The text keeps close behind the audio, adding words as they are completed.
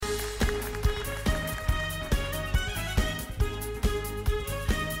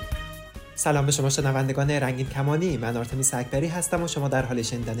سلام به شما شنوندگان رنگین کمانی. من آرتمیس اکبری هستم و شما در حال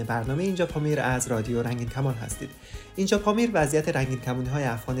شنیدن برنامه اینجا پامیر از رادیو رنگین کمان هستید. اینجا پامیر وضعیت رنگین کمانی‌های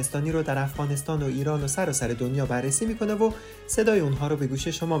افغانستانی رو در افغانستان و ایران و سراسر دنیا بررسی میکنه و صدای اونها رو به گوش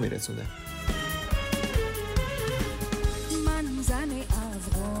شما میرسونه.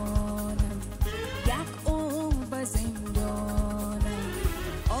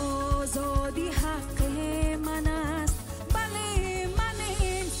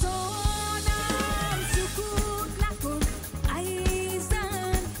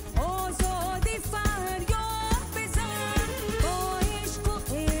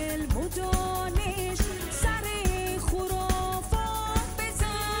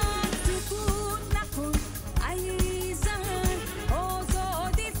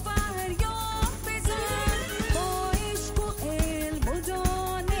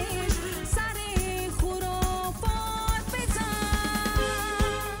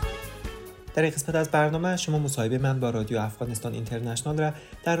 در این قسمت از برنامه شما مصاحبه من با رادیو افغانستان اینترنشنال را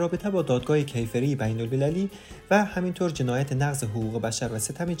در رابطه با دادگاه کیفری بین المللی و همینطور جنایت نقض حقوق بشر و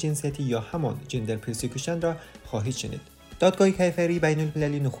ستم جنسیتی یا همان جندر پرسیکوشن را خواهید شنید. دادگاه کیفری بین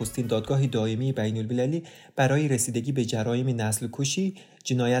المللی نخستین دادگاه دائمی بین المللی برای رسیدگی به جرایم نسل کشی،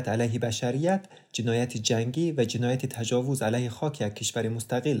 جنایت علیه بشریت، جنایت جنگی و جنایت تجاوز علیه خاک یک کشور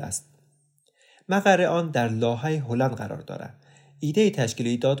مستقل است. مقر آن در لاهه هلند قرار دارد. ایده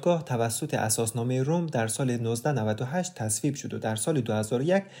تشکیل دادگاه توسط اساسنامه روم در سال 1998 تصویب شد و در سال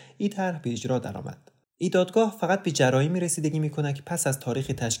 2001 این طرح به اجرا درآمد. این دادگاه فقط به جرایمی رسیدگی می‌کند که پس از تاریخ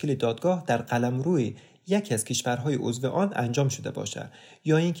تشکیل دادگاه در قلمروی یکی از کشورهای عضو آن انجام شده باشد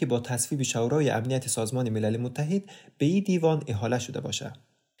یا اینکه با تصویب شورای امنیت سازمان ملل متحد به این دیوان احاله شده باشد.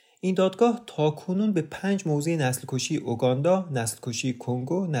 این دادگاه تاکنون به 5 موضوع نسل کشی اوگاندا، نسل کشی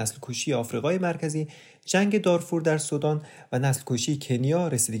کنگو، نسل کشی آفریقای مرکزی، جنگ دارفور در سودان و نسل کشی کنیا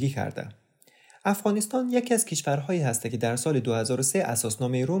رسیدگی کرده. افغانستان یکی از کشورهایی هست که در سال 2003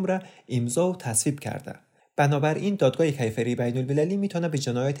 اساسنامه روم را امضا و تصویب کرده. بنابراین دادگاه کیفری بین المللی میتونه به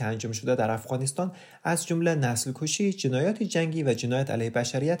جنایات انجام شده در افغانستان از جمله نسل کشی، جنایات جنگی و جنایت علیه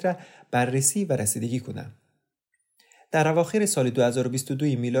بشریت را بررسی و رسیدگی کنه. در اواخر سال 2022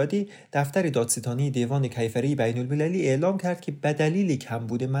 میلادی دفتر دادستانی دیوان کیفری بین المللی اعلام کرد که به دلیل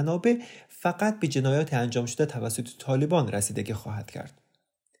کمبود منابع فقط به جنایات انجام شده توسط طالبان رسیدگی خواهد کرد.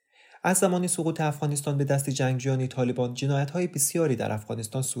 از زمان سقوط افغانستان به دست جنگجویان طالبان جنایت‌های بسیاری در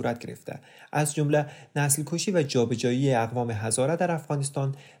افغانستان صورت گرفته، از جمله نسل کشی و جابجایی اقوام هزاره در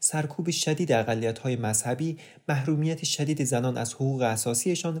افغانستان، سرکوب شدید اقلیت‌های مذهبی، محرومیت شدید زنان از حقوق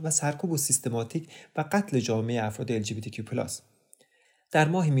اساسیشان و سرکوب سیستماتیک و قتل جامعه افراد LGBTQ+. در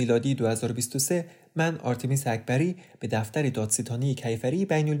ماه میلادی 2023 من آرتمیس اکبری به دفتر دادستانی کیفری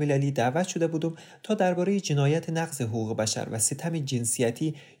بین المللی دعوت شده بودم تا درباره جنایت نقض حقوق بشر و ستم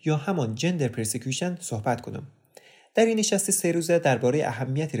جنسیتی یا همان جندر پرسیکوشن صحبت کنم. در این نشست 3 روزه درباره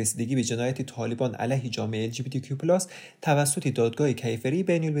اهمیت رسیدگی به جنایت طالبان علیه جامعه LGBTQ+ توسط دادگاه کیفری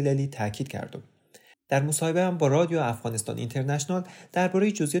بین المللی تاکید کردم. در مصاحبه هم با رادیو افغانستان اینترنشنال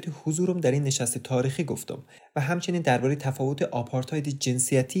درباره جزئیات حضورم در این نشست تاریخی گفتم و همچنین درباره تفاوت آپارتاید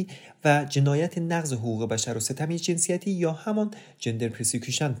جنسیتی و جنایت نقض حقوق بشر و ستم جنسیتی یا همان جندر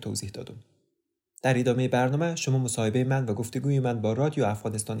پرسیکوشن توضیح دادم. در ادامه برنامه شما مصاحبه من و گفتگوی من با رادیو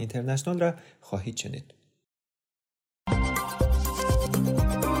افغانستان اینترنشنال را خواهید شنید.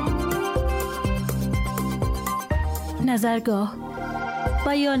 نظرگاه،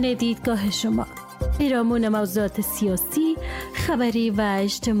 بیان دیدگاه شما، پیرامون موضوعات سیاسی، خبری و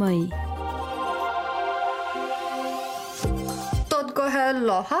اجتماعی. دادگاه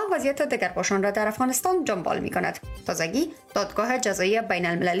لاهه وضعیت دگرباشان را در افغانستان دنبال می‌کند. تازگی دادگاه جزایی بین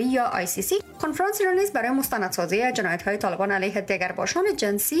المللی یا ICC کنفرانسی را نیز برای مستندسازی جنایت‌های طالبان علیه دگرباشان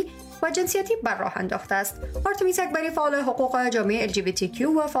جنسی و جنسیتی بر راه انداخته است. آرتمیس اکبری فعال حقوق جامعه LGBTQ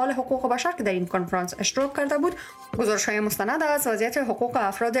و فعال حقوق بشر که در این کنفرانس اشتراک کرده بود، گزارش‌های مستند از وضعیت حقوق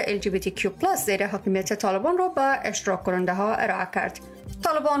افراد LGBTQ+ زیر حاکمیت طالبان را به اشتراک کننده‌ها ارائه کرد.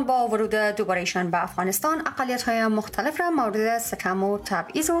 طالبان با ورود دوباره‌شان به افغانستان اقلیت‌های مختلف را مورد ستم و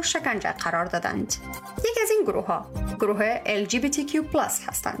تبعیض و شکنجه قرار دادند. یکی از این گروه‌ها گروه LGBTQ+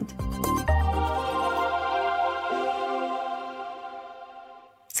 هستند.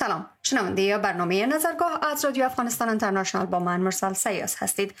 سلام، شنونده برنامه نظرگاه از رادیو افغانستان اینترنشنال با من مرسل سیاس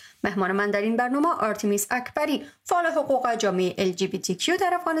هستید. مهمان من در این برنامه آرتمیس اکبری، فعال حقوق جامعه LGBTQ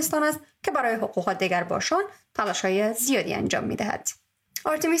در افغانستان است که برای حقوق دیگرباشان تلاش‌های زیادی انجام می‌دهد.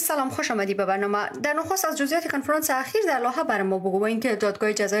 آرتمیس سلام، خوش آمدی به برنامه. در نخست از جزئیات کنفرانس اخیر در لاهه برای ما بگو و اینکه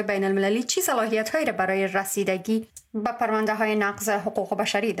دادگاه جزای بین المللی چی صلاحیت‌هایی را برای رسیدگی به پرونده‌های نقض حقوق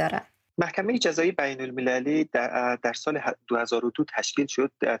بشری داره. محکمه جزایی بین المللی در سال 2002 تشکیل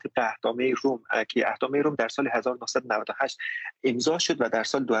شد طبق احکام روم که احکام روم در سال 1998 امضا شد و در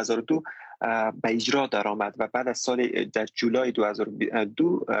سال 2002 به اجرا درآمد و بعد از در جولای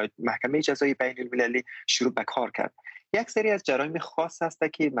 2002 محکمه جزایی بین المللی شروع به کار کرد. یک سری از جرایم خاص هست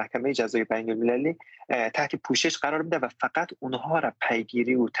که محکمه جزایی بین المللی تحت پوشش قرار میده و فقط اونها را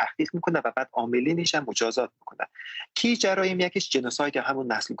پیگیری و تحقیق میکنه و بعد عاملینش هم مجازات میکنه. کی جرایم؟ یکیش جنایت یا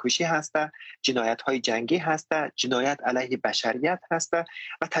همون نسل کشی هست، جنایت های جنگی هست، جنایت علیه بشریت هست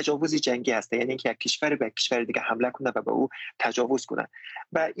و تجاوز جنگی هست، یعنی اینکه یک کشور به کشور دیگه حمله کنه و به او تجاوز کنه.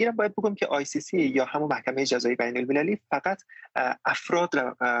 و اینا باید بگم که ICC یا همون محکمه جزایی بین المللی فقط افراد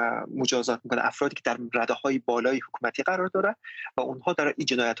را مجازات میکنه، افرادی که در رده‌های بالای حکومتی قرار داره و اونها در این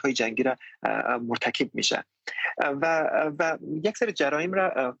جنایت‌های جنگی را مرتکب میشن و یک سری جرایم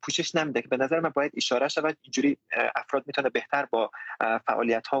را پوشش نمیده که به نظر من باید اشاره شود. اینجوری افراد میتونه بهتر با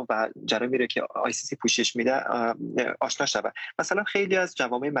فعالیت‌ها و جرایمی را که ICC پوشش میده آشنا شود. مثلا خیلی از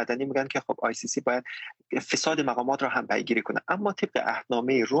جوامع مدنی میگن که خب ICC باید فساد مقامات را هم پیگیری کنه، اما طبق احکام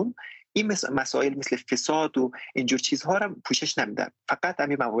روم این مسائل مثل فساد و اینجور چیزها را پوشش نمیده، فقط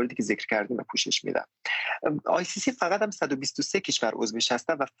همین مواردی که ذکر کردیم پوشش میده. ICC فقط هم 123 کشور عضوش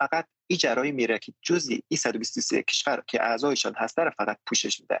هسته و فقط این جرایم میره که جزئی این 123 کشور که اعضایشان هسته را فقط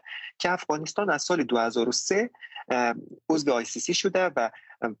پوشش میده، که افغانستان از سال 2003 عضو ICC شده و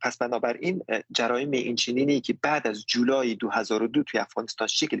پس بنابراین جرایم اینچنینی که بعد از جولای 2002 توی افغانستان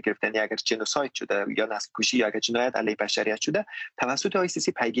شکل گرفته، یعنی اگر جنوساید شده یا نسل کشی یا اگر جنایت علیه بشریت شده توسط ICC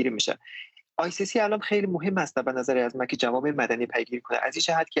پیگیری میشه. ICC الان خیلی مهم است به نظر از من که جوامع مدنی پیگیری کنه، از این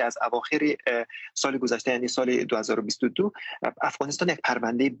جهت که از اواخر سال گذشته یعنی سال 2022 افغانستان یک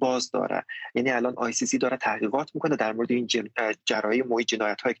پرونده باز داره، یعنی الان ICC داره تحقیقات میکنه در مورد این جرایم و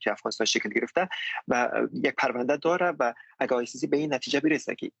جنایت‌هایی که افغانستان شکل گرفته و یک پرونده داره و اگه ICC به این نتیجه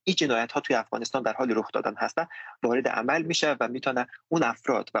برسه که این جنایت‌ها توی افغانستان در حال رخ دادن هستن وارد عمل میشه و میتونه اون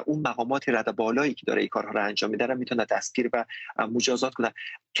افراد و اون مقامات رده بالایی که داره این کارها رو انجام میده میتونه دستگیر و مجازات کنه.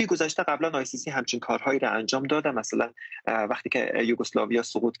 توی گذشته قبلا ICC همچین کارهایی را انجام داده، مثلا وقتی که یوگسلاویا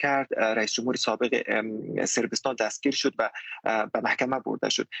سقوط کرد رئیس جمهور سابق صربستان دستگیر شد و به محکمه برده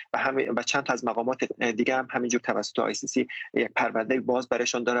شد و چند تا از مقامات دیگه هم همینجور توسط ICC یک پرونده باز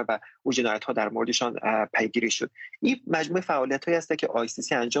برایشان داره و اون جنایت‌ها در موردشان پیگیری شد. این مجموعه فعالیت‌هایی است که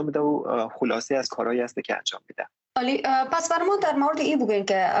ICC انجام میده و خلاصه از کارهایی است که انجام میده. علی، پس برنامه در مورد این بگوییم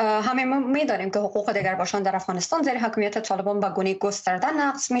که همه ما می‌دانیم که حقوق دیگرباشان در افغانستان زیر حاکمیت طالبان به گونه گسترده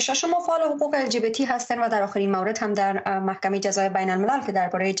نقض میشه. شما فعال حقوق LGBT هستین و در آخرین مورد هم در محکمه جزای بین الملل که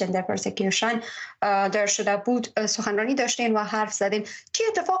درباره جندر پرسیکیوشن در شده بود سخنرانی داشتین و حرف زدین. چه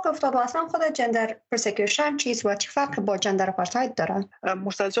اتفاق افتاد و اصلا خود جندر پرسیکیوشن چیست و چه فرق با جندر آپارتاید داره؟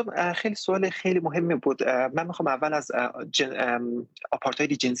 مستند خیلی سوال خیلی مهمی بود. من میخوام اول از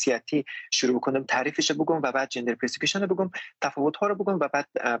آپارتاید جنسیتی شروع کنم، تعریفش بگم و بعد جندر پرسیکیوشن رو بگم، تفاوت‌ها رو بگم و بعد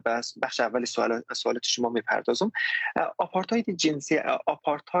بخش اول سوالات شما میپردازم.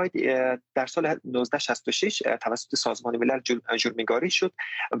 آپارتاید در سال 1966 توسط سازمان ملل جرم‌نگاری شد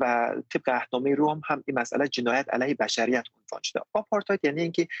و طبق احکام روم هم این مسئله جنایت علیه بشریت عنوان شده. آپارتاید یعنی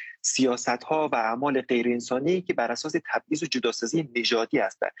اینکه سیاست‌ها و اعمال غیر انسانی که بر اساس تبعیض و جداسازی نژادی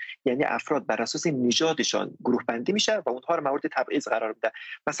هستند، یعنی افراد بر اساس نژادشان گروه بندی میشه و اونها رو مورد تبعیض قرار میده.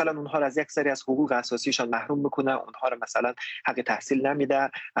 مثلا اونها رو از یک سری از حقوق اساسیشان محروم میکنه، اونها رو مثلا حق تحصیل نمیده،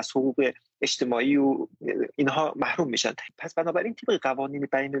 از حقوق اجتماعی و اینها محروم میشن. پس بنابراین طبق قوانین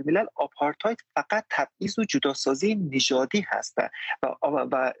بین الملل آپارتاید فقط تبعیض و جداسازی نژادی هست و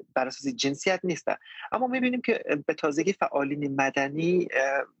بر اساس جنسیت نیست. اما میبینیم که به تازگی فعالین مدنی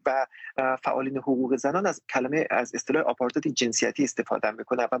و فعالین حقوق زنان از اصطلاح آپارتاید جنسیتی استفاده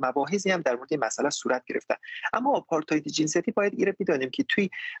میکنه و مباحثی هم در مورد این مسئله صورت گرفته. اما آپارتاید جنسیتی باید ایره بدانیم که توی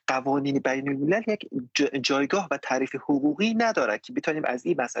قوانین بین الملل یک جایگاه و تعریف حقوقی نداره که بتونیم از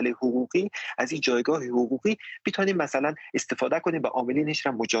این مسئله حقوقی، از این جایگاه حقوقی بتونیم مثلا استفاده کنیم و عاملینش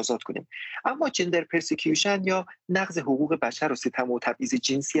را مجازات کنیم. اما جندر پرسیکیوشن یا نقض حقوق بشر و ستم و تبعیض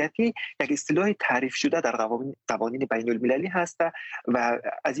جنسیتی یک اصطلاح تعریف شده در قوانین بین المللی هست و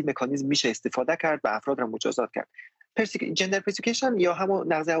از این مکانیزم میشه استفاده کرد و افراد را مجازات کرد. جندر پرسیکیوشن یا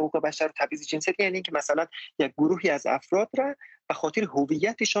همون نقض حقوق بشر و تبعیض جنسیتی یعنی که مثلا یک گروهی از افراد را به خاطر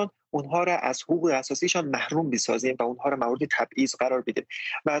هویتشان اونها را از حقوق اساسیشان محروم بسازیم و اونها را مورد تبعیض قرار بدیم.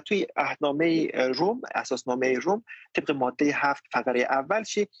 و توی احکام روم، اساسنامه روم، طبق ماده 7 فقره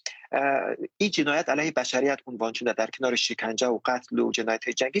اولش این جنایت علیه بشریت عنوان شده، در کنار شکنجه و قتل و جنایت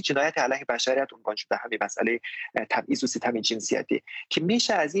جنگی جنایت علیه بشریت عنوان شده همین مسئله تبعیض و ستم جنسیتی که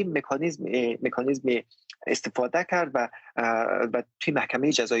میشه از این مکانیزم استفاده کرد و توی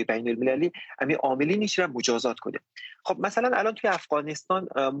محکمه جزایی بین المللی همین عاملینش را مجازات کنیم. خب مثلا الان توی افغانستان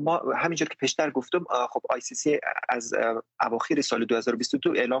ما همینجور که پیشتر گفتم، خب ICC از اواخر سال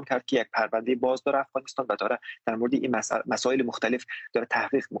 2022 اعلام کرد که یک پرونده باز داره افغانستان و داره در مورد این مسائل مختلف داره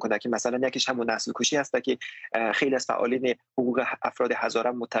تحقیق میکنه که مثلا یکیش همون نسل کشی هست که خیلی از فعالین حقوق افراد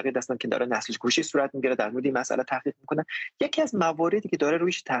هزاره معتقد هستند که داره نسل کشی صورت میگیره، در مورد این مسئله تحقیق میکنه. یکی از مواردی که داره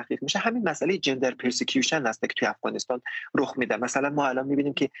رویش تحقیق میشه همین مسئله جندر پرسیکیوشن هست که توی افغانستان رخ میده. مثلا ما الان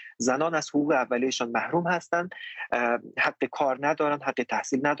میبینیم که زنان از حقوق اولیه‌شان محروم هستند، حق کار ندارن، حق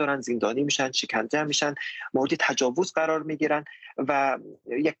تحصیل ندارن، زندانی میشن، شکنجه میشن، مورد تجاوز قرار میگیرن و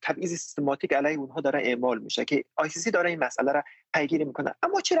یک تبعیض سیستماتیک علیه اونها داره اعمال میشه که ICC داره این مسئله را پیگیری میکنه.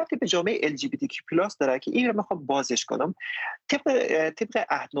 اما چه ربطی به جامعه LGBTQ+ داره که این رو میخوام بازش کنم؟ طبق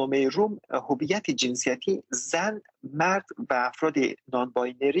عهدنامه روم هویت جنسیتی زن، مرد و افراد نان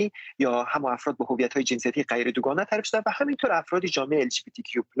باینری یا هم افراد با هویت‌های جنسیتی غیر دوگانه تعریف شده و همینطور افراد جامعه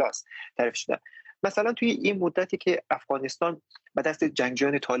LGBTQ+ تعریف شده. مثلا توی این مدتی که افغانستان به دست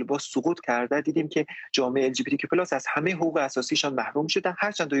جنگجویان طالبان سقوط کرده دیدیم که جامعه LGBTQ+ از همه حقوق اساسیشان محروم شدن،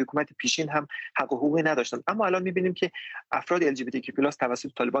 هرچند حکومت پیشین هم حق و حقوقی نداشتن. اما الان می‌بینیم که افراد LGBTQ+ توسط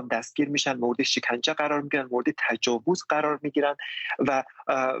طالبان دستگیر میشن، مورد شکنجه قرار میگیرن، مورد تجاوز قرار میگیرن و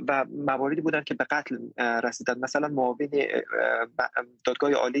مواردی بودن که به قتل رسیدن. مثلا معاون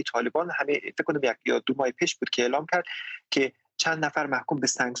دادگاه عالی طالبان همه فکر کنم 1 یا 2 ماه پیش بود که اعلام کرد که چند نفر محکوم به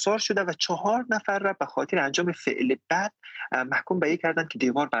سنگسار شده و 4 نفر را به خاطر انجام فعل بد محکوم به این کردن که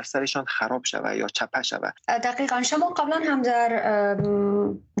دیوار بر سرشان خراب شود یا چپه شود. دقیقاً شما قبلا هم در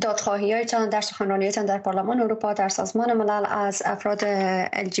دادخواهی‌هایتان، در سخنرانی‌هایتان در پارلمان اروپا، در سازمان ملل از افراد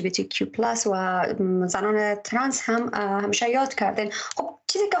LGBTQ+ و زنان ترنس هم همیشه یاد کردین. خب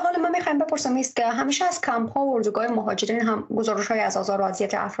چیزی که حالا من میخوایم بپرسم است که همیشه از کمپ‌ها و اردوگاه مهاجرین هم گزارش‌های از آزار و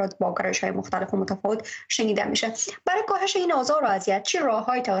اذیت افراد با گرایش‌های مختلف و متفاوت شنیده میشه. برای کاهش این آزار و اذیت چه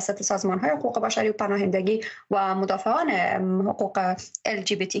راه‌هایی توسط سازمان‌های حقوق بشری و پناهندگی و مدافعان حقوق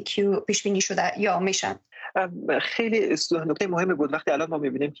LGBTQ پیش بینی شده یا میشن؟ خیلی نکته مهمی بود. وقتی الان ما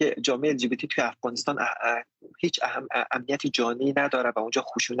می‌بینیم که جامعه LGBT توی افغانستان هیچ امنیتی جانی نداره و اونجا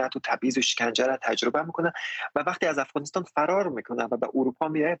خشونت و تبعیض و شکنجه را تجربه میکنه و وقتی از افغانستان فرار میکنه و به اروپا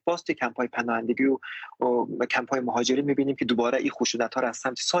میره، باز توی کمپ‌های پناهندگی و کمپ‌های مهاجرین می‌بینیم که دوباره این خشونت‌ها را از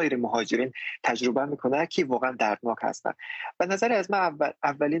سمت سایر مهاجرین تجربه میکنه که واقعا دردناک هستن. به نظر از من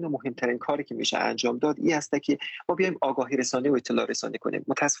اولین و مهمترین کاری که میشه انجام داد این است که ما بیایم آگاهی رسانی و اطلاع رسانی کنیم.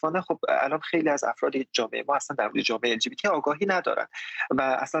 متاسفانه خب الان خیلی از افراد جامعه ما اصلا در مورد جامعه LGBT آگاهی ندارن و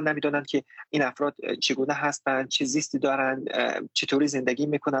اصلا نمیدونن که این افراد چگونه هستن، چه زیستی دارن، چطوری زندگی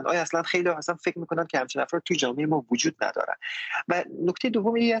میکنن. آیا اصلا خیلی اصلا فکر میکنن که همچین افراد توی جامعه ما وجود ندارن. و نکته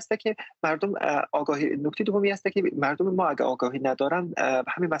دومی است که مردم ما اگه آگاهی ندارن،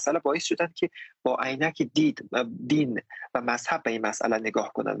 همین مسئله باعث شدن که با عینک دین و مذهب به این مسئله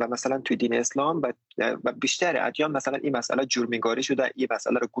نگاه کنن و مثلا توی دین اسلام و بیشتر ادیان مثلا این مسئله جرم‌نگاری شده، این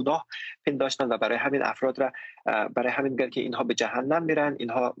مسئله رو گناه پنداشتن و برای همین افراد را برای همین میگن که اینها به جهنم میرن،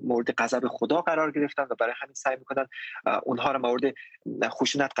 اینها مورد غضب خدا قرار گرفتن و برای همین سعی میکنن اونها را مورد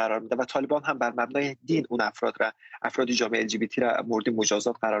خشونت قرار میدن و طالبان هم بر مبنای دین اون افراد جامعه LGBT را مورد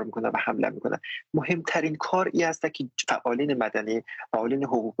مجازات قرار میکنن و حمله میکنن. مهمترین کار این است که فعالین مدنی، فعالین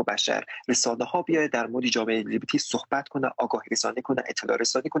حقوق بشر، رسانه‌ها بیاید در مورد جامعه LGBT صحبت کنه، آگاهی رسانی کنه، اطلاع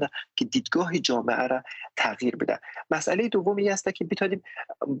رسانی کنه که دیدگاه جامعه را تغییر بده. مسئله دومی است که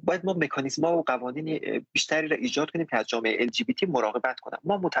باید ما مکانیزم‌ها و قوانین بیشتری را ایجاد کنیم که از جامعه LGBT مراقبت کنه.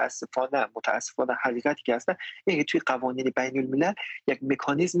 ما متاسفانه حقیقتی که هست اینه توی قوانین بین الملل یک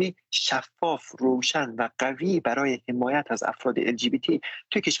مکانیزمی شفاف، روشن و قوی برای حمایت از افراد LGBT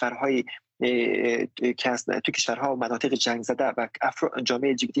توی کشورها و مناطق جنگ زده و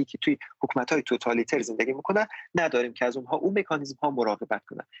جامعه LGBT که توی حکومت‌های توتالیتر زندگی میکنه نداریم که از اونها اون مکانیزم‌ها مراقبت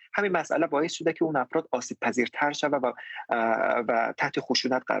کنن. همین مسئله باعث شده که اون افراد آسیب پذیرتر شوند و تحت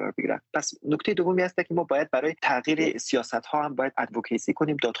خشونت قرار بگیرن. پس نکته دومی است که ما باید برای تغییر سیاست‌ها هم باید ادوکیسی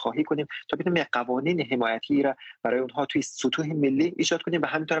کنیم، دادخواهی کنیم تا بتونیم یک قوانین حمایتی را برای اونها توی سطوح ملی ایجاد کنیم و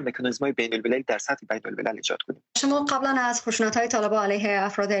همینطور مکانیزم‌های بین‌المللی در سطح بین‌الملل ایجاد کنیم. شما قبلا از خشونت‌های طالبان علیه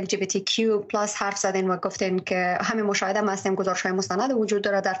افراد LGBTQ LGBTQ+ حرف زدین و گفتین که همین مشاهده هم هستیم، گزارش‌های مستند وجود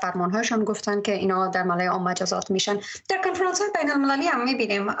داره، در فرمان‌هایشان گفتن که اینا در ملای عام مجازات میشن. در کنفرانس‌های بین‌المللی هم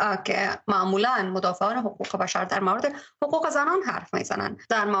می‌بینیم که معمولاً مدافعان حقوق بشر در مورد حقوق زنان حرف میزنن،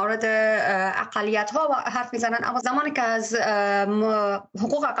 در مورد اقلیت‌ها حرف میزنن، اما زمانی که از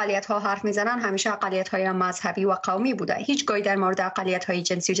حقوق اقلیت‌ها حرف میزنن همیشه اقلیت‌های مذهبی و قومی بوده، هیچگاهی در مورد اقلیت‌های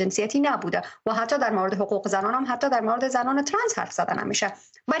جنسی و جنسیتی نبوده و حتی در مورد حقوق زنان هم حتی در مورد زنان ترنس حرف زدن نمیشه.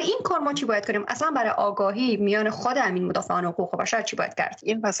 برای این کار ما چی باید کنیم؟ اصلا برای آگاهی میان خود همین مدافعان حقوق بشر چی باید کرد؟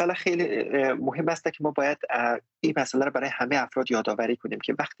 این مسئله خیلی مهم است که ما باید این مسئله رو برای همه افراد یادآوری کنیم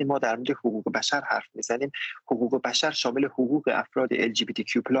که وقتی ما در مورد حقوق بشر حرف میزنیم، حقوق بشر شامل حقوق افراد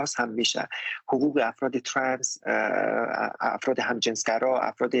LGBTQ+ هم میشه، حقوق افراد ترنس، افراد همجنسگرا،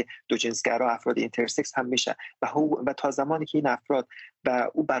 افراد دوجنسگرا، افراد اینترسکس هم میشه و تا زمانی که این افراد و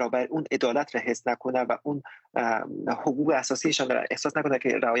او برابر اون عدالت را حس نکنه و اون حقوق اساسیشان را احساس نکنه که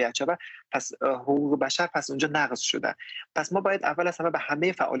رعایت شود، پس حقوق بشر پس اونجا نقض شده. پس ما باید اول از همه به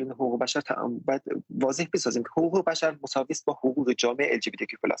همه فعالین حقوق بشر باید واضح بسازیم که حقوق بشر مساوی است با حقوق جامعه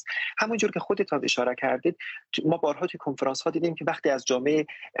LGBTQ+. همونجور که خودتان اشاره کردید، ما بارها توی کنفرانس ها دیدیم که وقتی از جامعه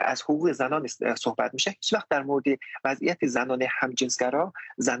از حقوق زنان صحبت میشه، هیچ وقت در مورد وضعیت زنان همجنسگرا،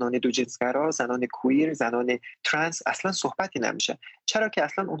 زنان دوجنسگرا، زنان کویر، زنان ترنس اصلا صحبتی نمیشه. چرا که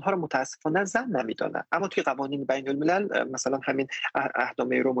اصلا اونها رو متاسفانه زن نمیدونن. اما توی قوانین بین الملل مثلا همین اهدام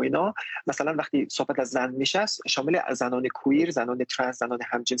روم و اینا، مثلا وقتی صحبت از زن میشه شامل زنان کویر، زنان ترنس، زنان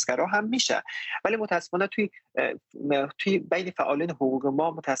همجنسگرا هم میشه. ولی متاسفانه توی بین فعالین حقوق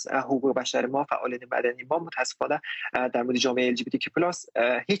ما، حقوق بشر ما، فعالین مدنی ما، متاسفانه در مورد جامعه LGBTQ+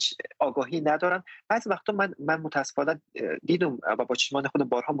 هیچ آگاهی ندارن. بعضی وقتا من متاسفانه دیدم و با چشمان خودم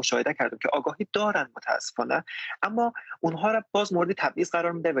بارها مشاهده کردم که آگاهی دارن متاسفانه، اما اونها را باز مورد تبعیض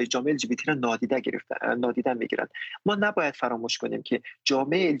قرار میده و جامعه LGBT را نادیده میگیرن. ما نباید فراموش کنیم که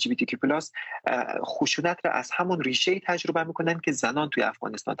جامعه LGBTQ+ خشونت را از همون ریشه تجربه میکنن که زنان توی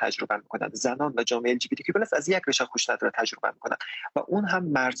افغانستان تجربه میکنن. زنان و جامعه LGBTQ+ از یک ریشه خشونت را تجربه میکنن و اون هم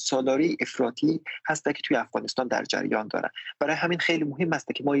مردسالاری افراطی هست که توی افغانستان در جریان داره. برای همین خیلی مهم است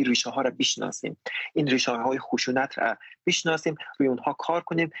که ما این ریشه ها را بشناسیم، این ریشه های خشونت را بشناسیم، روی اونها کار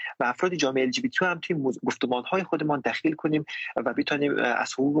کنیم و افراد جامعه LGBT هم توی گفتمان های خودمان دخیل کنیم و بتونیم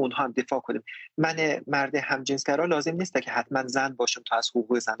از حقوق اونها هم دفاع کنیم. من مرد همجنسگرا لازم نیست که حتما زن باشم تا از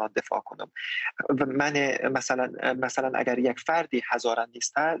حقوق زنان دفاع کنم. و من مثلا اگر یک فردی هزاره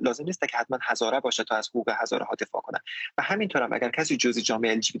نیست، لازم نیست که حتما هزاره باشه تا از حقوق هزاره ها دفاع کنه. و همینطور هم اگر کسی جزء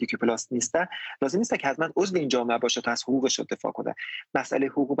جامعه LGBTQ+ نیست، لازم نیست که حتما عضو این جامعه باشه تا از حقوقش دفاع کنه. مسئله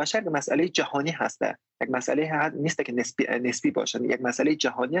حقوق بشر مسئله جهانی هست، یک مسئله نیست که نسبی باشه، یک مسئله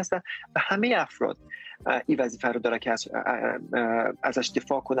جهانی است و همه افراد این وظیفه رو داره که ازش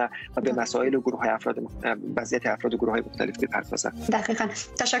دفاع کنه و به مسائل و گروه‌های وضعیت افراد و گروه‌های مختلف بپردازه. دقیقاً.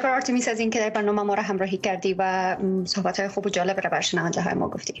 تشکر آرتمیس از اینکه در برنامه ما را همراهی کردی و صحبت‌های خوب و جالب را بر شنونده‌های ما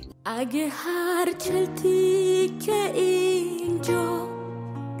گفتی. اگه هر چلتی که اینجا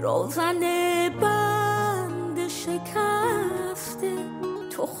روزن بند شکسته،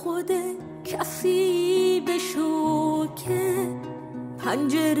 تو خود کسی بشو که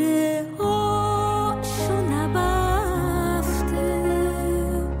پنجره هاشو نبسته.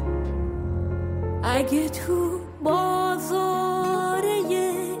 اگه تو بازاره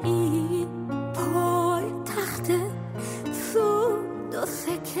این پای تخت سود و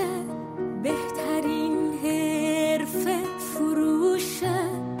سکه بهترین حرفه فروشه،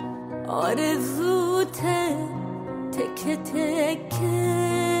 آرزوته تکه تکه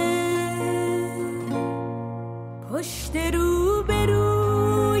پشت رو به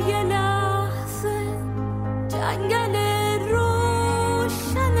روی لحظه جنگل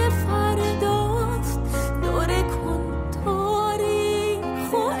روشن فرداست، دوره کن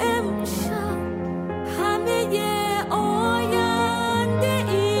تاریخ و امشب همه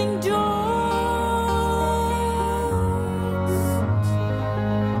آینده اینجاست.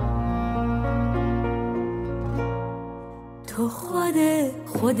 تو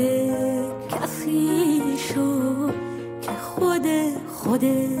خود کسی شو که خود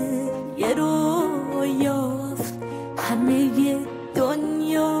یه رویاست، همه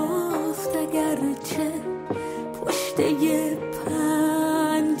دنیاست اگرچه پشت یه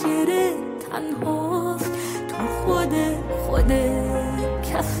پنجره تنهاست. تو خود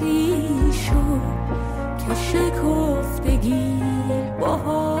کسی شو که شکفتگی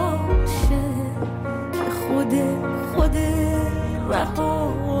باهاشه، که خود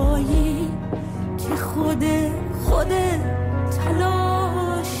رهایی، که خود تلاشه.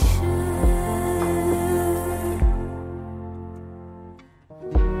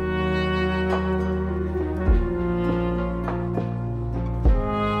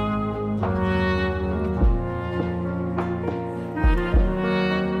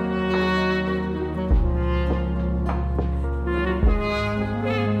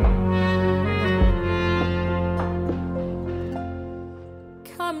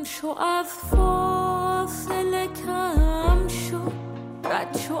 کم شو از فاصله کم شو،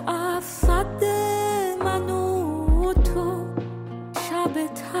 رد شو از صد من و تو، شب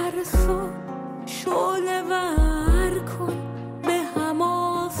ترسو شعله ور کن، به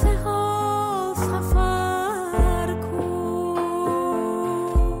حماسه ها سفر کن.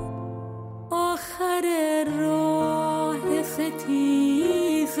 آخر راه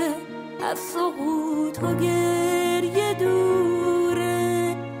ستیزه از سقوط و گریه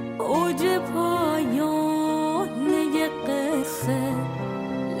دوره، اوج پایانه قصه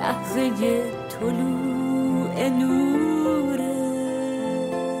لحظه طلوع نوره.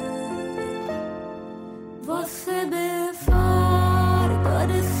 واسه به فردا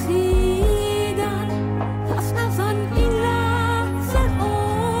رسیدن پس نزن این لحظه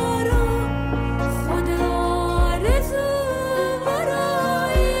ها رو، خود آرزو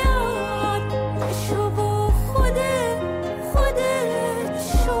برایت بشو و خودت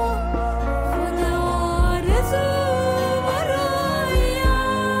شو، خود آرزو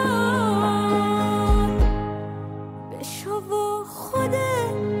برایت بشو و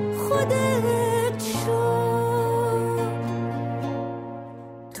خودت شو.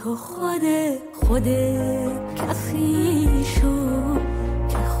 تو خود کسی شو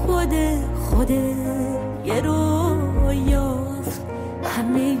که خود یه رویاست،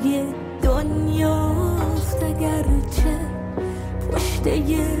 همه دنیاست، اگرچه پشت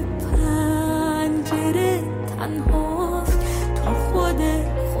یه پنجره تنهاست. تو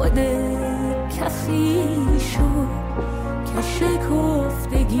خود کسی شو